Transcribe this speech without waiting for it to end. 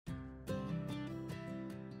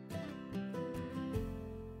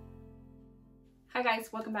Hi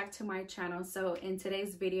guys, welcome back to my channel. So in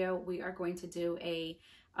today's video we are going to do a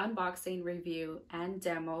unboxing, review and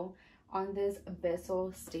demo on this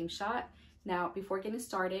Bissell Steamshot. Now before getting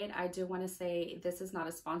started, I do want to say this is not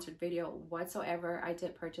a sponsored video whatsoever. I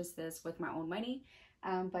did purchase this with my own money,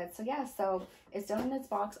 but so yeah, so it's still in this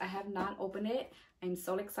box. I have not opened it. I'm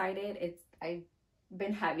so excited. I've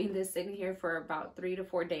been having this sitting here for about 3 to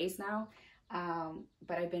 4 days now.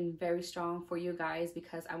 But I've been very strong for you guys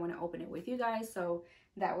because I want to open it with you guys, so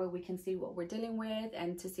that way we can see what we're dealing with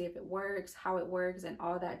and to see if it works, how it works, and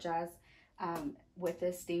all that jazz with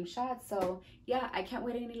this Steamshot. So yeah, I can't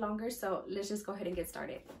wait any longer, so let's just go ahead and get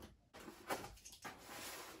started.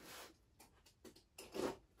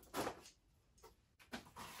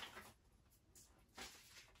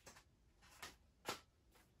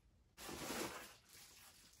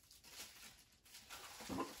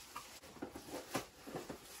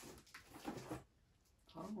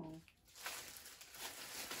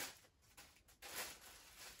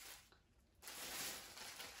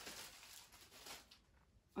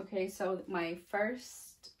 Okay, so my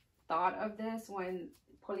first thought of this when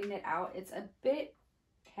pulling it out, it's a bit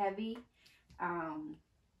heavy.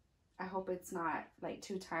 I hope it's not like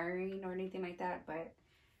too tiring or anything like that, but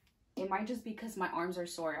it might just be because my arms are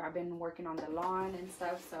sore. I've been working on the lawn and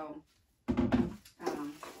stuff, so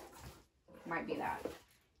might be that.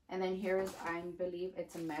 And then here is, I believe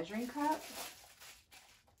it's a measuring cup,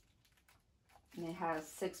 and it has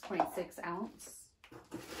 6.6 ounce.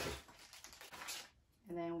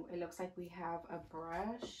 And then it looks like we have a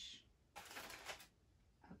brush,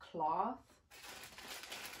 a cloth,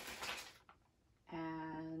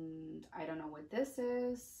 and I don't know what this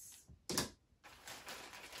is.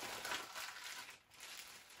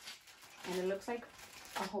 And it looks like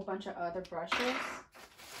a whole bunch of other brushes.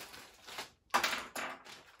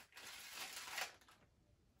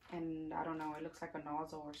 And I don't know, it looks like a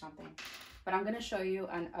nozzle or something. But I'm gonna show you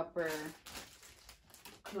an upper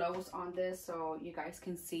close on this so you guys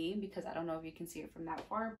can see, because I don't know if you can see it from that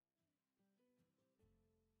far.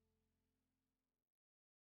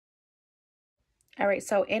 All right,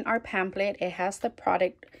 so in our pamphlet it has the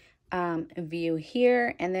product view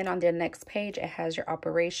here, and then on the next page it has your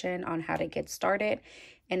operation on how to get started,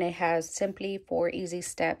 and it has simply 4 easy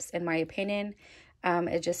steps in my opinion.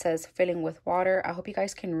 It just says filling with water. I hope you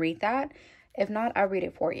guys can read that. If not, I'll read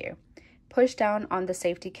it for you. Push down on the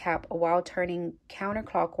safety cap while turning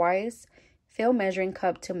counterclockwise. Fill measuring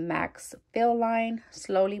cup to max fill line.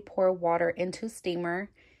 Slowly pour water into steamer.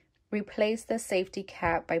 Replace the safety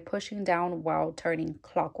cap by pushing down while turning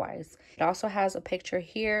clockwise. It also has a picture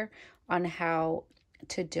here on how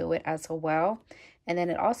to do it as well. And then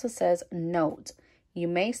it also says, note, you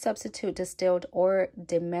may substitute distilled or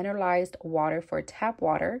demineralized water for tap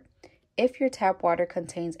water. If your tap water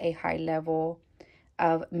contains a high level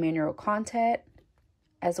of mineral content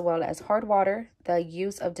as well as hard water, the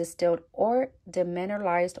use of distilled or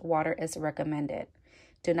demineralized water is recommended.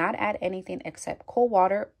 Do not add anything except cold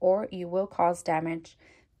water or you will cause damage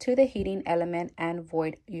to the heating element and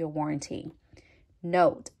void your warranty.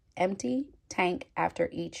 Note, empty tank after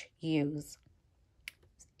each use.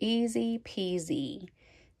 Easy peasy.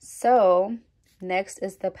 So next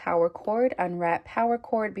is the power cord. Unwrap power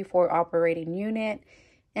cord before operating unit.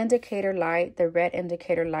 Indicator light. The red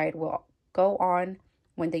indicator light will go on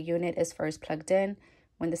when the unit is first plugged in.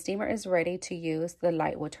 When the steamer is ready to use, the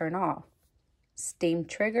light will turn off. Steam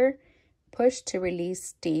trigger. Push to release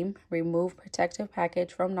steam. Remove protective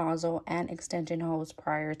package from nozzle and extension hose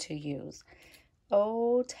prior to use.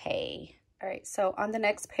 Okay. All right, so on the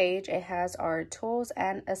next page, it has our tools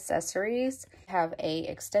and accessories. We have a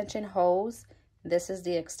extension hose. This is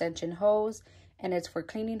the extension hose, and it's for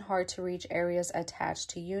cleaning hard to reach areas attached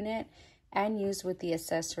to unit and used with the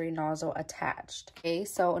accessory nozzle attached. Okay,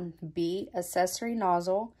 so B, accessory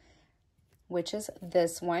nozzle, which is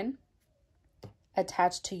this one,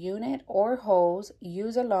 attached to unit or hose,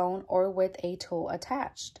 use alone or with a tool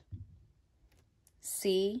attached.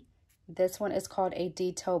 C, this one is called a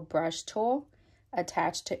detail brush tool,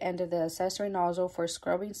 attached to end of the accessory nozzle for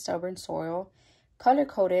scrubbing stubborn soil, color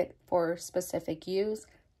coded for specific use.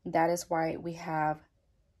 That is why we have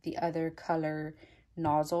the other color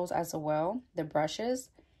nozzles as well, the brushes.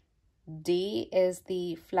 D is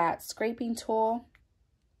the flat scraping tool,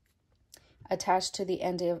 attached to the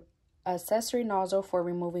end of accessory nozzle for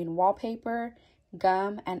removing wallpaper,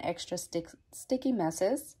 gum, and extra sticky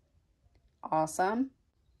messes. Awesome.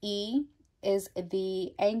 E is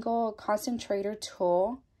the angle concentrator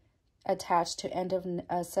tool, attached to end of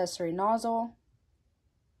accessory nozzle,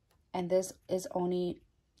 and this is only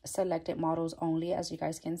selected models only, as you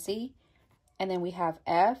guys can see. And then we have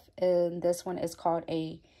F, and this one is called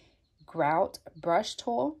a grout brush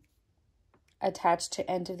tool, attached to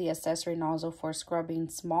end of the accessory nozzle for scrubbing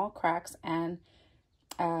small cracks and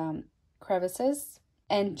crevices.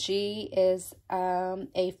 And G is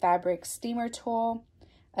a fabric steamer tool,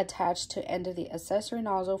 attached to end of the accessory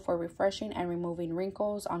nozzle for refreshing and removing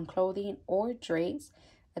wrinkles on clothing or drapes.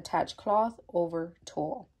 Attach cloth over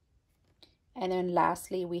tool. And then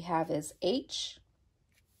lastly we have is H,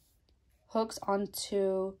 hooks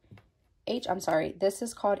onto this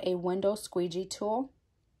is called a window squeegee tool,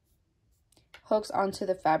 hooks onto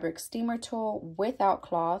the fabric steamer tool without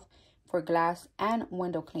cloth for glass and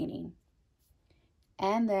window cleaning.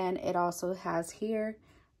 And then it also has here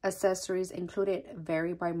accessories included,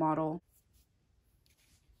 vary by model.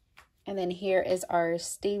 And then here is our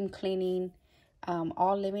steam cleaning,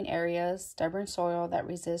 all living areas, stubborn soil that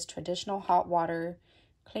resists traditional hot water,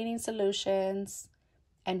 cleaning solutions,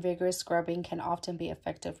 and vigorous scrubbing can often be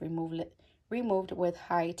effectively removed with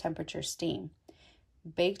high temperature steam.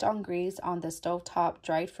 Baked on grease on the stovetop,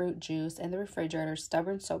 dried fruit juice in the refrigerator,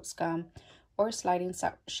 stubborn soap scum, or sliding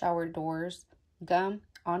shower doors, gum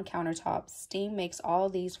on countertops. Steam makes all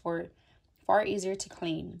these far easier to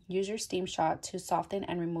clean. Use your Steamshot to soften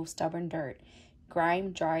and remove stubborn dirt,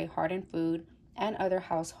 grime, dry, hardened food, and other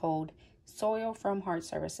household soil from hard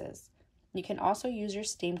surfaces. You can also use your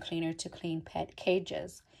steam cleaner to clean pet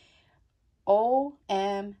cages.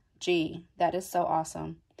 OMG, that is so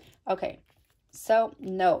awesome. Okay, so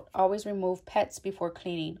note, always remove pets before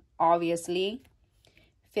cleaning. Obviously,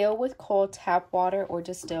 fill with cold tap water or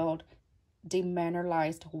distilled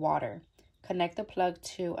demineralized water. Connect the plug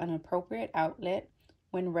to an appropriate outlet.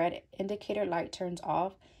 When red indicator light turns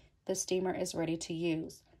off, the steamer is ready to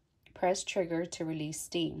use. Press trigger to release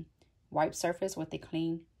steam. Wipe surface with a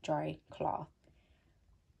clean, dry cloth.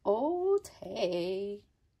 Okay.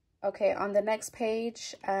 Okay, on the next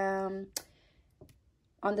page, on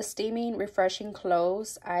the steaming, refreshing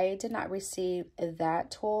clothes, I did not receive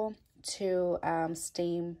that tool to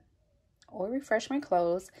steam or refresh my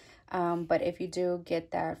clothes. But if you do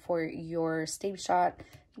get that for your Steamshot,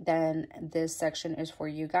 then this section is for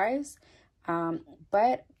you guys.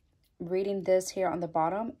 But reading this here on the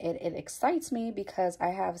bottom, it excites me because I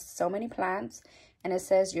have so many plants, and it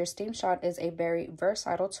says your Steamshot is a very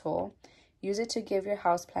versatile tool. Use it to give your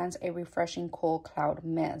houseplants a refreshing cool cloud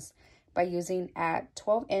mist. By using at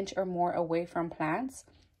 12-inch or more away from plants,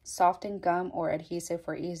 soften gum or adhesive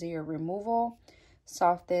for easier removal,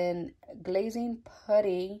 soften glazing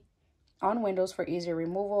putty on windows for easier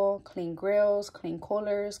removal, clean grills, clean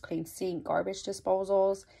coolers, clean sink garbage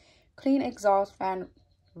disposals, clean exhaust fan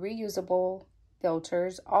reusable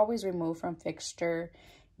filters, always remove from fixture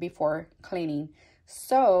before cleaning.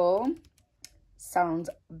 So, sounds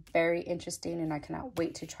very interesting, and I cannot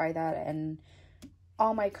wait to try that and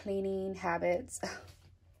all my cleaning habits.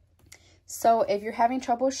 So if you're having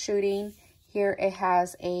trouble shooting, here it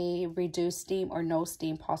has a reduced steam or no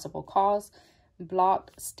steam possible cause,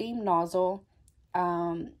 blocked steam nozzle,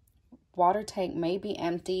 water tank may be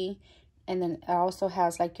empty, and then it also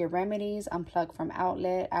has like your remedies: unplug from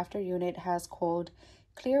outlet after unit has cold,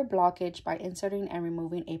 clear blockage by inserting and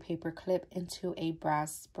removing a paper clip into a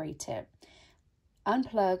brass spray tip,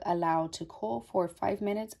 unplug, allow to cool for 5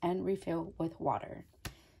 minutes, and refill with water.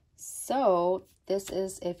 So this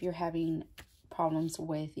is if you're having problems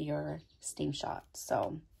with your Steamshot.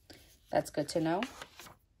 So that's good to know.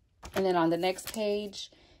 And then on the next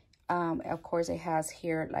page, of course, it has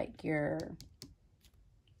here like your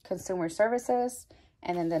consumer services.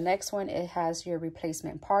 And then the next one, it has your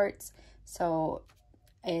replacement parts. So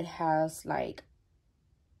it has like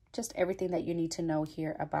just everything that you need to know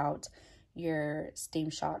here about your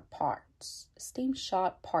Steamshot parts.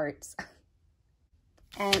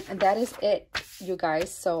 And that is it, you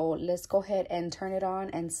guys. So let's go ahead and turn it on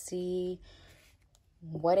and see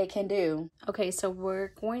what it can do. Okay, so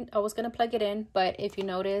I was gonna plug it in, but if you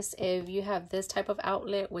notice, if you have this type of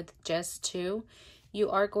outlet with just two, you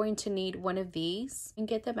are going to need one of these. You can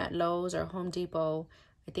get them at Lowe's or Home Depot.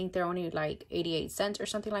 I think they're only like 88 cents or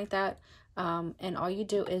something like that. And all you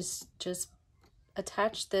do is just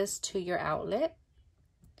attach this to your outlet.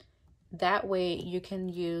 That way you can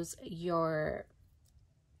use your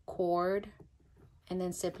cord and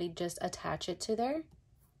then simply just attach it to there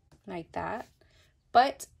like that.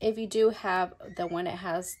 But if you do have the one that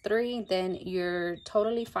has three, then you're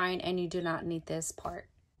totally fine and you do not need this part.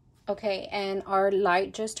 Okay, and our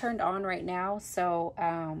light just turned on right now, so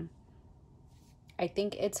I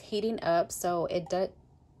think it's heating up. So it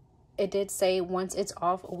did say once it's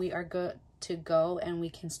off, we are good to go and we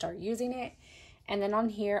can start using it. And then on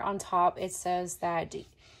here on top, it says that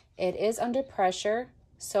It is under pressure,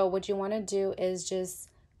 so what you want to do is just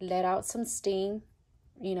let out some steam,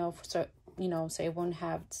 so it won't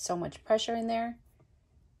have so much pressure in there.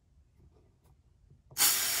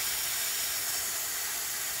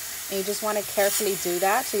 And you just want to carefully do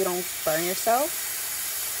that so you don't burn yourself.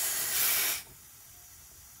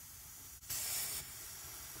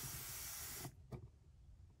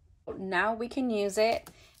 Now we can use it,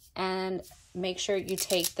 and make sure you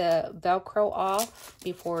take the Velcro off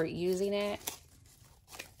before using it,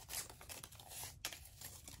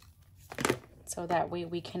 so that way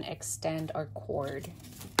we can extend our cord.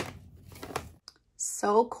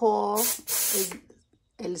 So cool.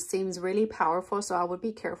 It seems really powerful, so I would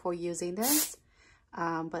be careful using this.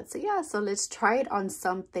 But so yeah, so let's try it on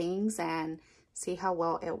some things and see how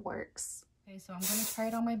well it works. Okay, so I'm gonna try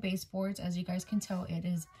it on my baseboards. As you guys can tell, it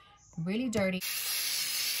is really dirty.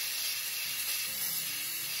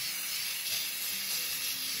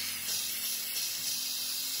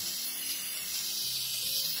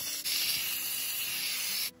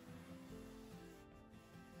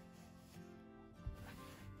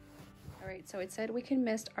 Alright, so it said we can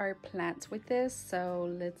mist our plants with this, so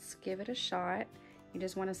let's give it a shot. You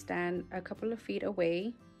just want to stand a couple of feet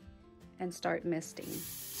away and start misting.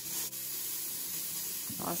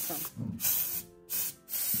 Awesome.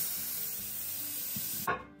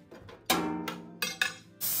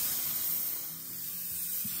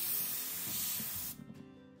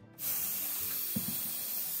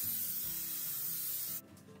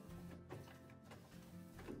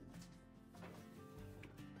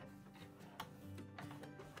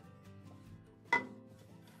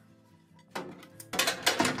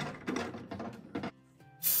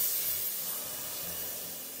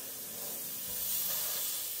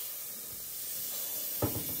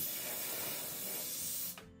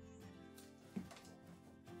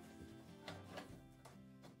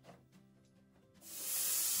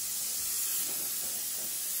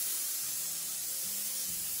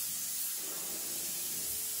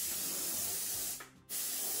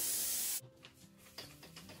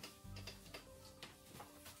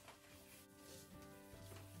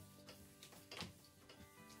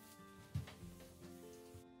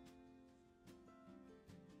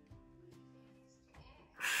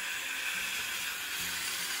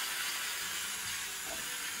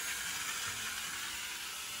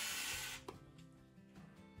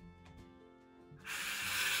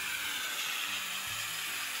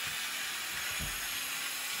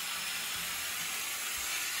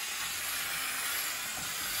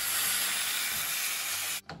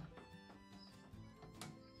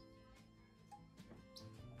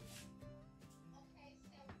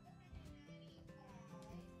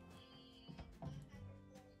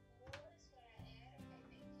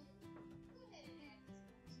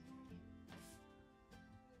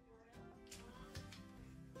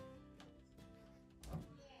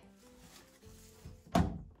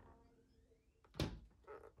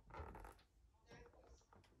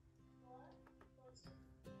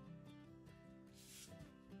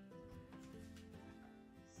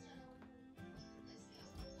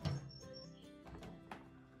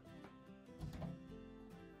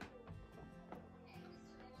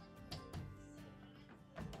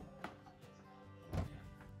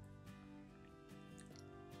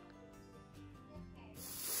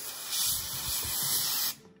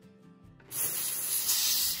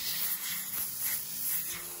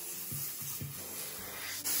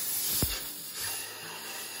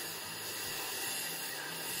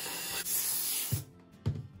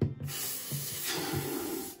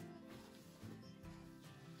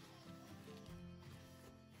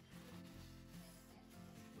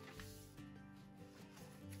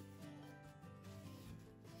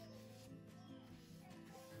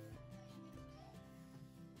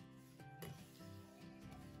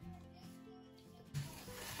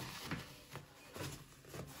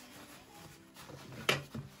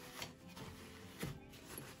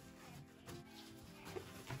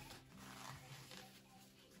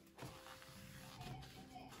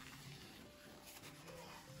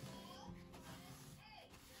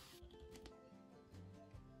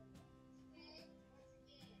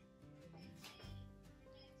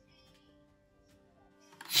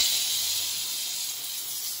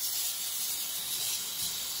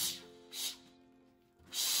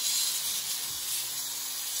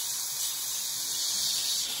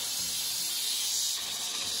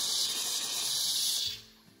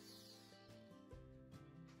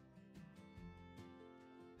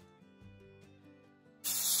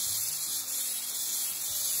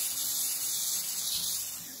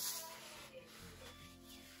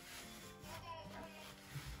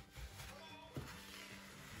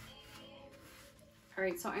 All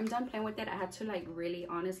right, so I'm done playing with it. I had to like really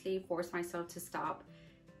honestly force myself to stop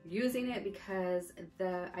using it because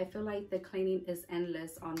I feel like the cleaning is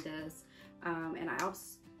endless on this, and I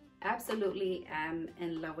absolutely am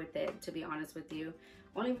in love with it, to be honest with you.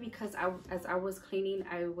 Only because as I was cleaning,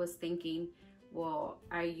 I was thinking, well,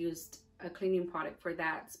 I used a cleaning product for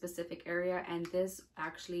that specific area, and this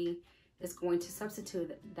actually is going to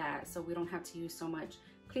substitute that, so we don't have to use so much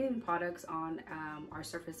cleaning products on our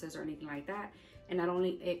surfaces or anything like that. And not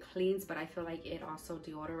only it cleans, but I feel like it also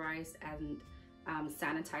deodorizes and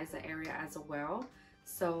sanitize the area as well.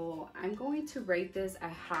 So I'm going to rate this a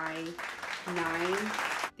high 9.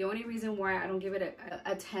 The only reason why I don't give it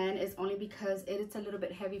a 10 is only because it is a little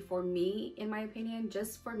bit heavy for me, in my opinion,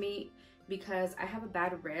 just for me, because I have a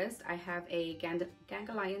bad wrist. I have a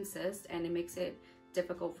ganglion cyst, and it makes it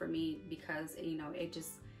difficult for me because, you know,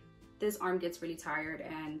 this arm gets really tired,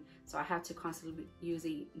 and so I have to constantly be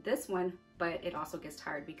using this one, but it also gets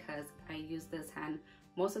tired because I use this hand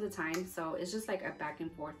most of the time. So it's just like a back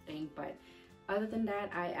and forth thing. But other than that,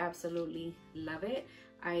 I absolutely love it.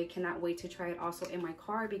 I cannot wait to try it also in my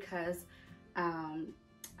car because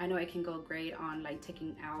I know it can go great on like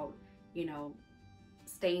taking out, you know,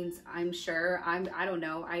 stains. I'm sure, I don't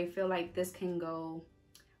know, I feel like this can go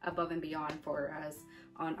above and beyond for us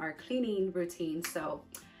on our cleaning routine. So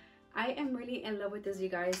I am really in love with this, you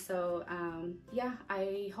guys. So yeah,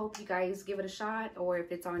 I hope you guys give it a shot, or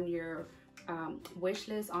if it's on your wish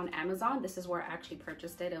list on Amazon. This is where I actually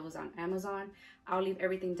purchased it. It was on Amazon. I'll leave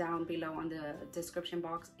everything down below on the description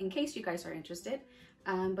box in case you guys are interested.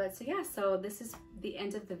 But so yeah, so this is the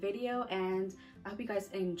end of the video, and I hope you guys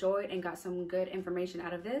enjoyed and got some good information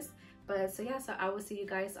out of this. But so yeah, so I will see you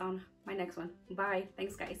guys on my next one. Bye.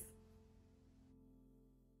 Thanks, guys.